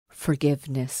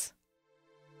Forgiveness.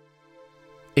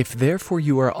 If therefore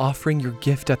you are offering your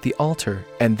gift at the altar,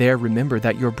 and there remember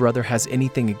that your brother has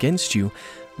anything against you,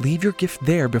 leave your gift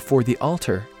there before the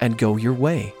altar, and go your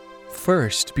way.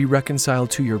 First be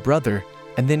reconciled to your brother,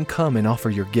 and then come and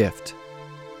offer your gift.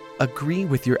 Agree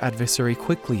with your adversary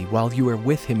quickly while you are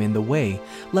with him in the way,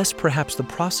 lest perhaps the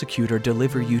prosecutor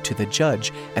deliver you to the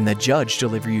judge, and the judge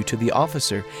deliver you to the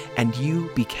officer, and you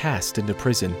be cast into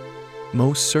prison.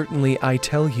 Most certainly I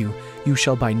tell you, you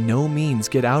shall by no means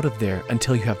get out of there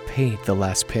until you have paid the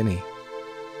last penny.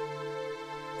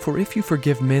 For if you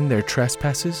forgive men their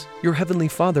trespasses, your heavenly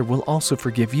Father will also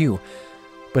forgive you.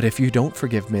 But if you don't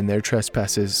forgive men their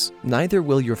trespasses, neither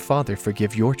will your Father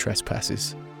forgive your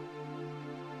trespasses.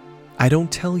 I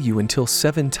don't tell you until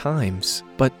 7 times,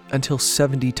 but until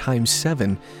 70 times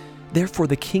 7. Therefore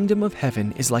the kingdom of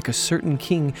heaven is like a certain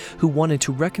king who wanted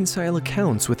to reconcile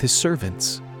accounts with his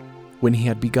servants. When he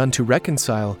had begun to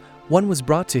reconcile, one was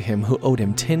brought to him who owed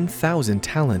him 10,000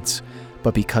 talents.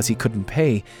 But because he couldn't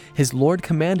pay, his lord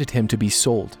commanded him to be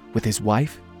sold, with his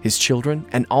wife, his children,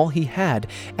 and all he had,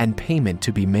 and payment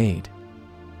to be made.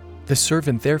 The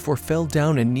servant therefore fell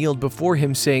down and kneeled before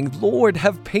him, saying, Lord,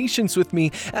 have patience with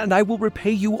me, and I will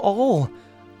repay you all.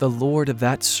 The lord of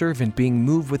that servant, being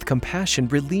moved with compassion,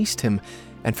 released him,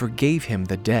 and forgave him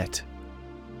the debt.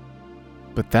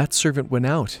 But that servant went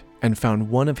out, and found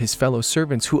one of his fellow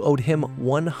servants who owed him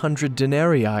 100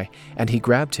 denarii, and he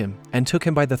grabbed him, and took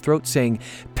him by the throat, saying,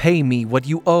 Pay me what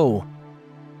you owe.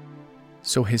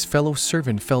 So his fellow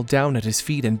servant fell down at his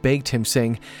feet and begged him,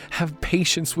 saying, Have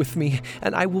patience with me,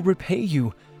 and I will repay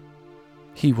you.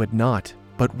 He would not,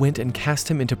 but went and cast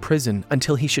him into prison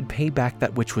until he should pay back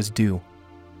that which was due.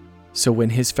 So when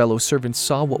his fellow servants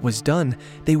saw what was done,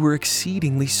 they were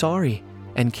exceedingly sorry,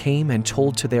 and came and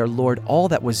told to their lord all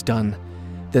that was done.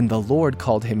 Then the Lord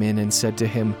called him in and said to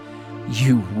him,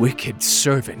 You wicked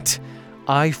servant,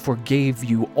 I forgave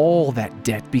you all that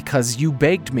debt because you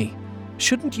begged me.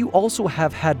 Shouldn't you also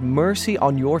have had mercy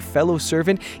on your fellow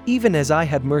servant, even as I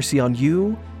had mercy on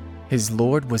you? His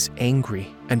Lord was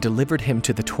angry and delivered him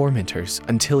to the tormentors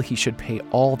until he should pay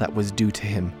all that was due to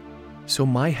him. So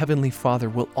my heavenly Father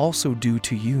will also do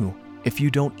to you, if you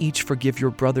don't each forgive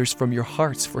your brothers from your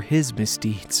hearts for his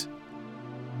misdeeds.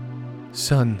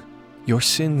 Son, your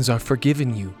sins are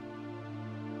forgiven you.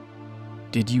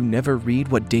 Did you never read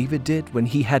what David did when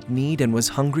he had need and was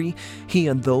hungry, he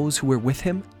and those who were with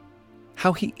him?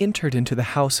 How he entered into the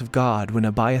house of God when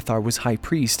Abiathar was high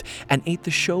priest, and ate the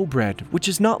showbread, which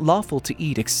is not lawful to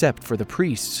eat except for the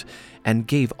priests, and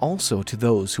gave also to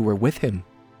those who were with him.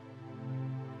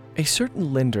 A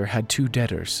certain lender had 2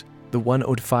 debtors. The one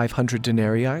owed 500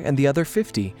 denarii and the other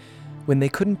 50. When they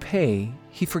couldn't pay,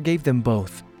 he forgave them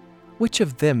both. Which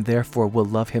of them, therefore, will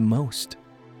love him most?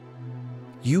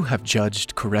 You have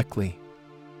judged correctly.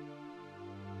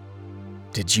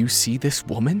 Did you see this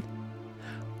woman?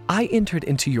 I entered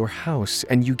into your house,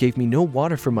 and you gave me no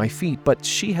water for my feet, but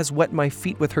she has wet my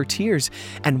feet with her tears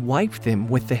and wiped them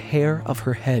with the hair of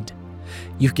her head.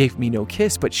 You gave me no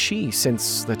kiss, but she,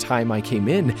 since the time I came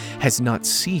in, has not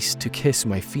ceased to kiss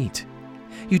my feet.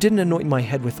 You didn't anoint my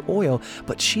head with oil,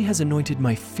 but she has anointed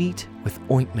my feet with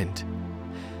ointment.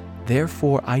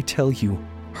 Therefore I tell you,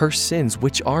 her sins,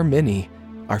 which are many,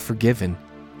 are forgiven,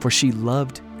 for she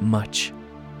loved much.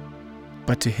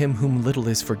 But to him whom little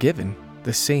is forgiven,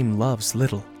 the same loves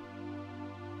little.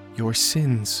 Your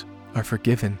sins are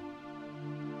forgiven.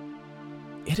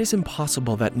 It is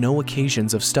impossible that no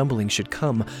occasions of stumbling should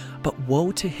come, but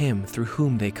woe to him through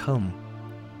whom they come.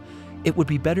 It would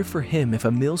be better for him if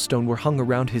a millstone were hung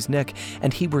around his neck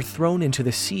and he were thrown into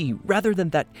the sea, rather than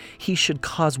that he should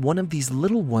cause one of these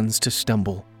little ones to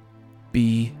stumble.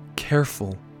 Be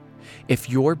careful. If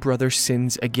your brother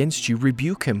sins against you,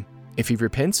 rebuke him. If he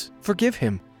repents, forgive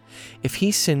him. If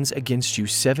he sins against you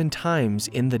 7 times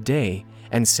in the day,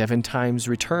 and 7 times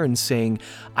returns, saying,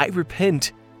 I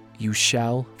repent, you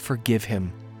shall forgive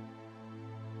him.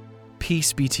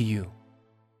 Peace be to you.